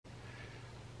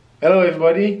Hello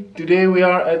everybody, today we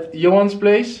are at Johan's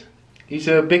place. He's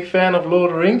a big fan of Lord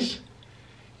of the Rings.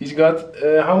 He's got,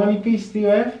 how many pieces do you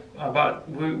have? About,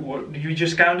 what, you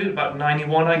just counted? About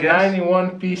 91 I guess?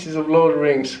 91 pieces of Lord of the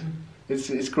Rings.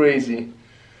 It's crazy.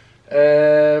 He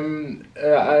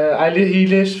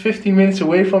lives 15 minutes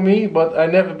away from me, but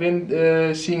I've never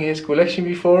been seeing his collection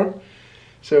before.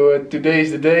 So today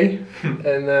is the day.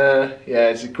 And yeah,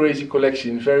 it's a crazy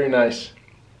collection, very nice.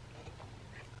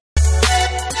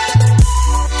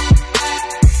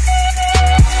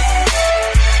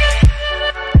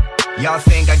 Y'all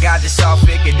think I got this all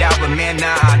figured out, but man,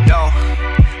 nah, I don't.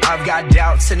 I've got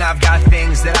doubts and I've got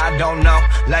things that I don't know.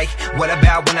 Like, what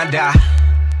about when I die?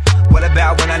 What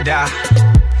about when I die?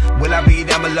 Will I be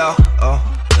down below?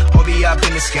 Or be up in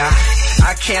the sky?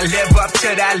 I can't live up to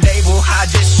that label, I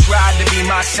just tried to be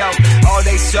myself. All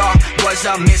they saw was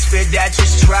a misfit that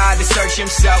just tried to search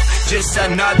himself. Just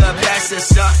another bastard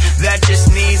son that just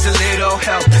needs a little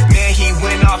help. Man, he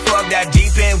went off of that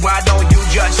deep end, why don't you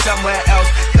judge somewhere else?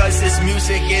 Cause this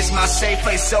music is my safe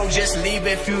place, so just leave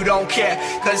if you don't care.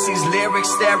 Cause these lyrics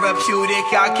therapeutic,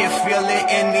 I can feel it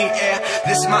in the air.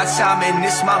 This my time and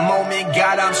this my moment,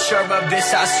 God, I'm sure of this,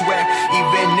 I swear.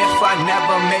 Even if I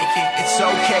never make it, it's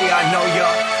okay, I know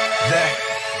you're there.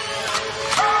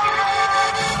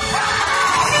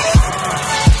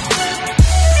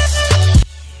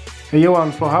 Hey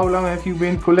Johan, for how long have you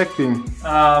been collecting?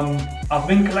 I've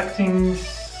been collecting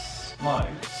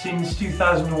since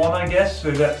 2001 I guess,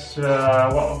 so that's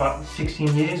what, about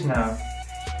 16 years now.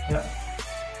 Yeah.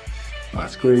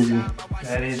 That's crazy.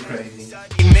 That is crazy.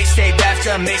 Mixtape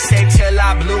after mixtape till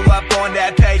I blew up on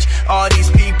that page. All these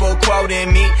people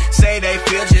quoting me, say they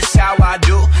feel just how I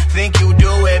do. Think you do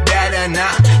it better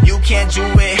now, you can't do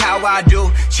it how I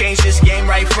do. Change this game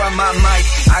right from my mic.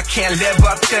 I can't live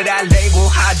up to that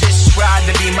label, I just tried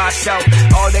to be myself.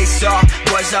 All they saw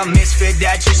was a misfit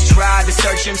that just tried to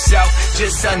search himself.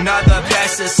 Just another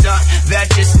bastard son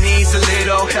that just needs a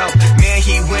little help. Man,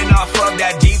 he went off of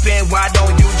that deep end, why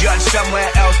don't you judge somewhere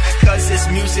else? Cause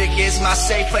this music is my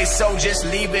safe place, so just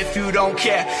leave if you don't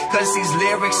care. Cause these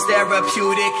lyrics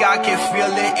therapeutic, I can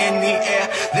feel it in the air.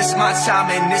 This my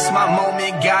time and this my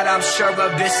moment, God, I'm sure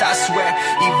of this, I swear.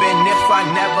 Even if I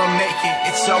never make it,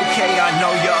 it's okay, I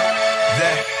know you're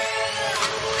there.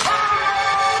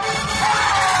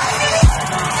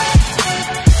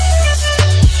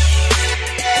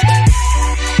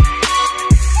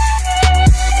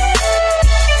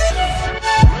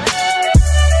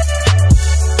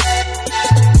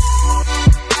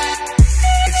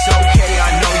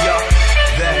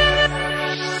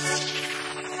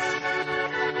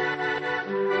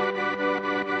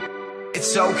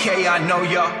 It's okay, I know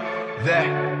you're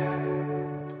there.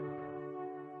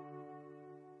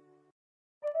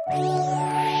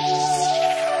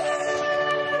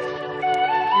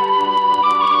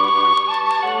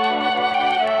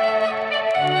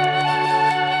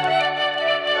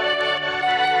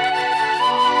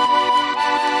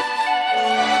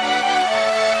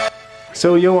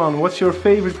 So Johan, what's your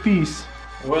favorite piece?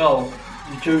 Well,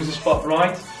 you chose the spot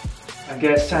right. I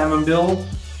guess Sam and Bill.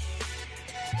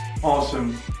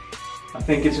 Awesome. I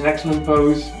think it's an excellent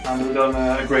pose and they've done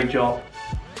a great job.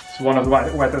 It's one of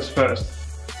Wetter's first.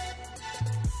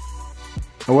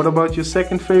 And what about your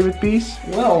second favorite piece?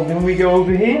 Well, then we go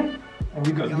over here and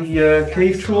we got the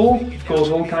cave troll. Of course,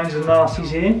 all kinds of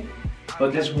nasties here,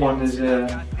 but this one is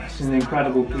it's an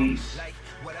incredible piece.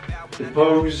 The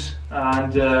pose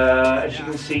and as you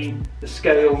can see, the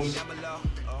scales,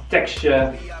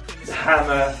 texture, the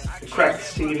hammer, the cracked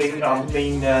ceiling,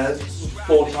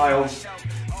 floor tiles.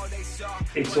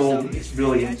 It's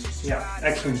brilliant. Yeah,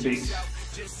 excellent piece.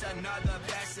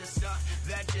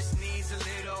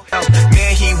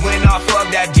 Man, he went off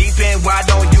of that deep end, why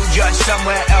don't you judge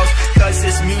somewhere else? Cause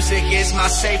this music is my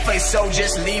safe place, so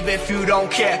just leave if you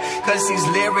don't care. Cause these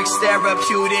lyrics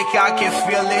therapeutic, I can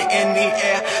feel it in the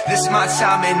air. This my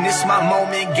time and this my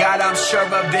moment, God, I'm sure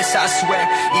of this, I swear.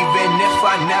 Even if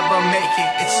I never make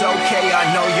it, it's okay, I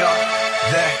know you're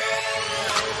there.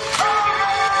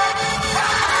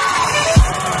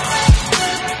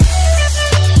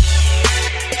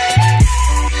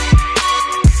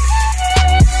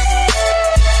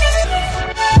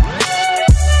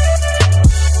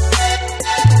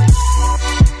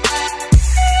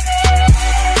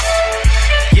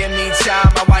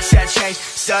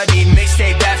 Studied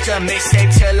mixtape after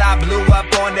mixtape till I blew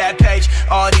up on that page.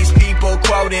 All these people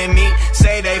quoting me,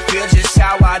 say they feel just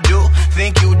how I do.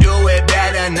 Think you do it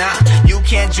better now, you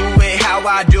can't do it how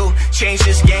I I do. Change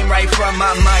this game right from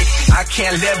my mic. I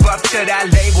can't live up to that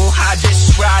label, I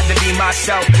just tried to be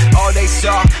myself. All they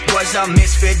saw was a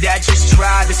misfit that just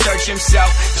tried to search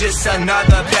himself. Just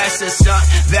another pastor son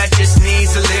that just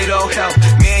needs a little help.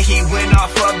 Man, he went off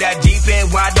of that deep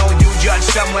end, why don't you judge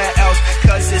somewhere else?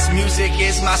 Cause this music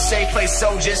is my safe place,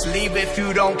 so just leave if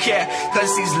you don't care.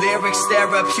 Cause these lyrics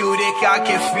therapeutic, I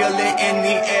can feel it in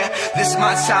the air. This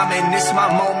my time and this my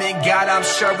moment, God, I'm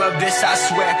sure of this, I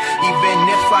swear. Even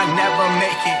if I never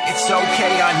make it, it's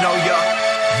okay, I know you're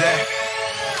there.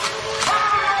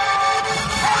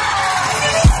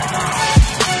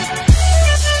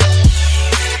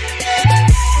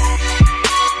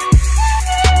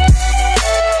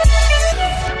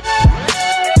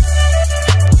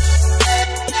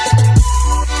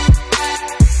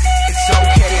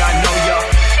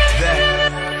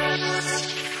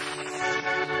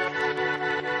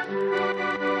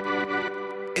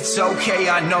 It's okay,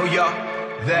 I know you're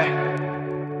there.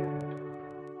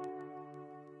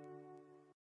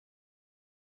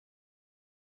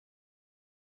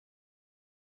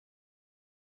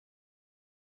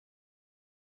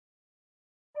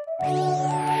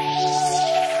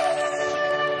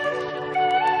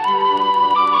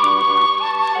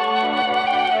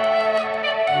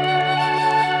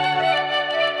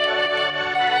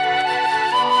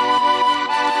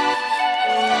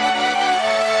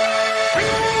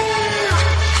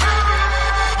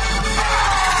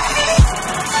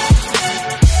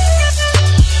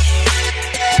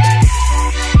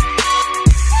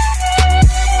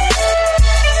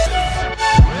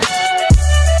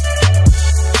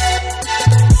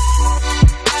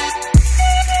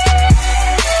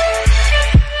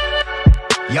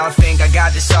 Y'all think I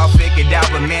got this all figured out,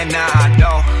 but man, nah, I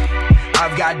don't.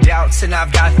 I've got doubts and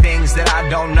I've got things that I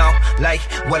don't know. Like,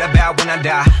 what about when I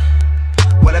die?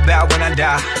 What about when I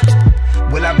die?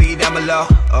 Will I be down below?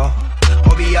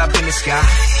 Or be up in the sky?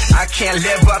 I can't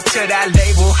live up to that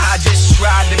label, I just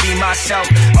tried to be myself.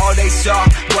 All they saw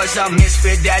was a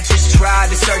misfit that just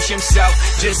tried to search himself.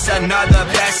 Just another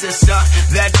pastor son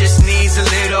that just needs a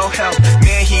little help.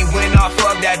 Man, he went off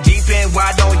of that deep end,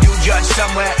 why don't you judge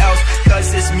somewhere else?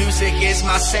 Cause this music is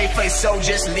my safe place, so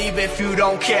just leave if you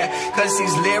don't care. Cause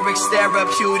these lyrics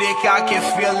therapeutic, I can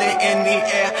feel it in the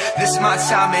air. This my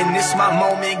time and this my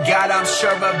moment, God, I'm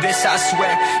sure of this, I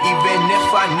swear. Even if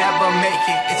I never make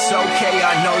it, it's okay,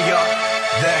 I know you're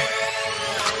there.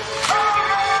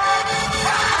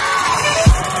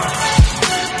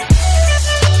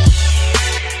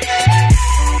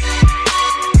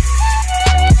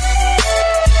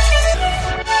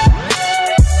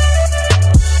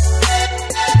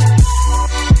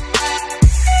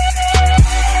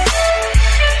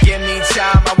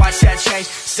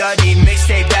 Studied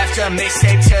mixtape after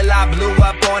mixtape till I blew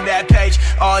up on that page.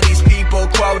 All these people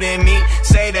quoting me,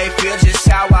 say they feel just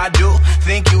how I do.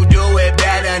 Think you do it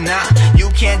better now, you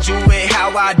can't do it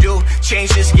how I do. Change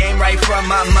this game right from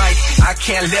my mic. I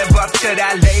can't live up to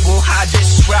that label, I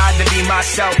just tried to be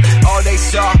myself. All they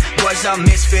saw was a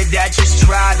misfit that just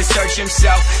tried to search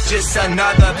himself. Just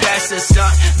another pastor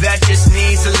son that just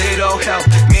needs a little help.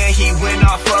 Man, he went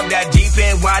off of that deep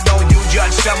end, why don't you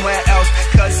judge somewhere else?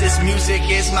 Cause this music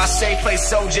is my safe place,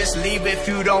 so just leave if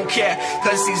you don't care.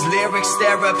 Cause these lyrics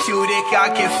therapeutic,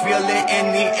 I can feel it in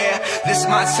the air. This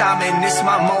my time and this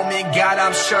my moment, God,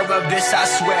 I'm sure of this, I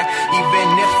swear. Even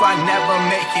if I never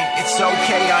make it, it's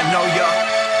okay, I know you're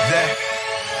there.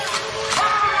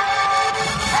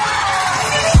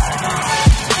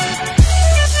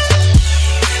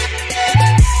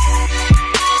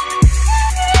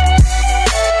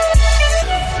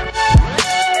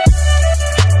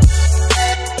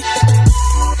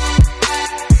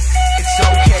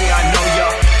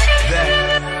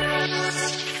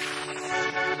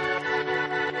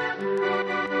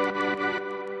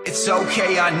 It's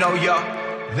okay, I know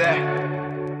you're there.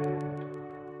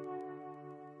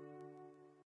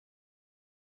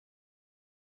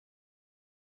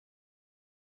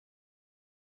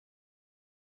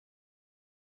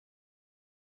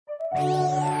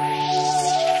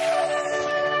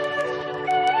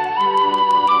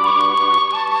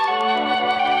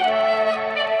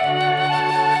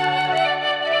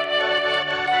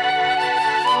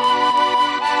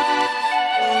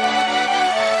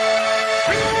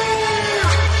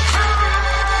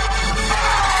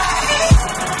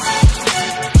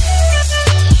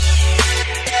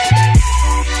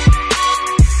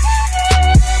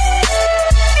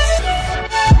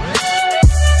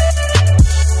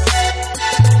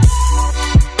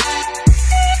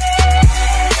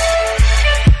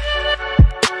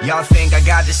 Y'all think I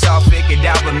got this all figured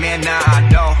out, but man, nah, I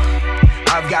don't.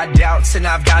 I've got doubts and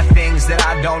I've got things that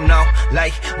I don't know.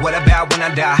 Like, what about when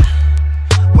I die?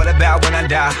 What about when I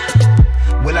die?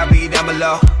 Will I be down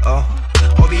below? Or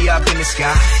be up in the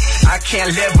sky? I can't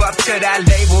live up to that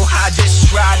label, I just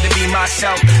tried to be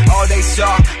myself. All they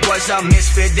saw was a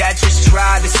misfit that just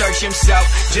tried to search himself.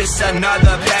 Just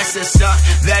another pastor son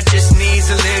that just needs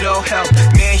a little help.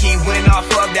 Man, he went off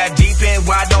of that deep end,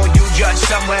 why don't you judge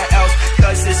somewhere else?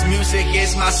 Cause this music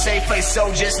is my safe place,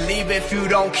 so just leave if you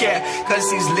don't care. Cause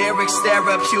these lyrics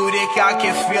therapeutic, I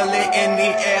can feel it in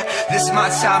the air. This my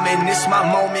time and this my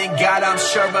moment, God, I'm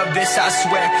sure of this, I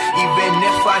swear. Even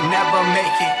if I never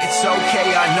make it, it's okay,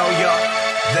 I know you're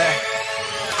there.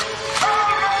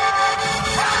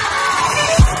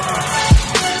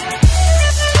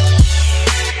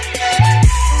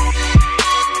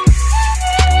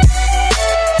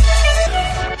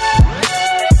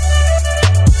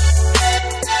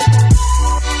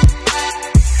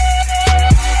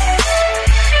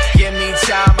 Give me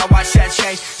time, I watch that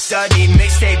change. Studied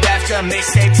mixtape after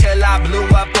mixtape till I blew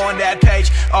up on that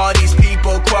page. All these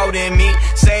people quoting me,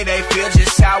 say they feel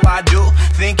just how I do.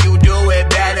 Think you do it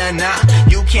better now,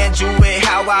 you can't do it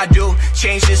how I do.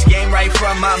 Change this game right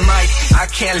from my mic. I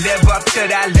can't live up to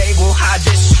that label, I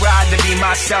just tried to be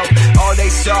myself. All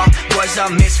they saw was a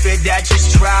misfit that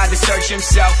just tried to search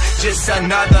himself. Just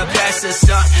another pastor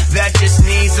son that just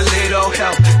needs a little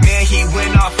help. Man, he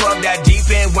went off of that deep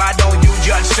end, why don't you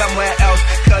judge somewhere else?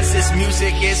 Cause this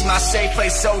music is my safe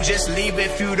place, so just leave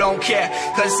if you don't care.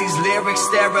 Cause these lyrics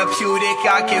therapeutic,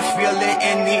 I can feel it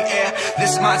in the air.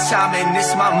 This my time and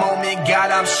this my moment, God,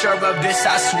 I'm sure of this,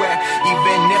 I swear.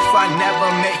 Even if I never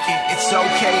make it, it's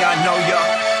okay, I know you're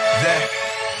there.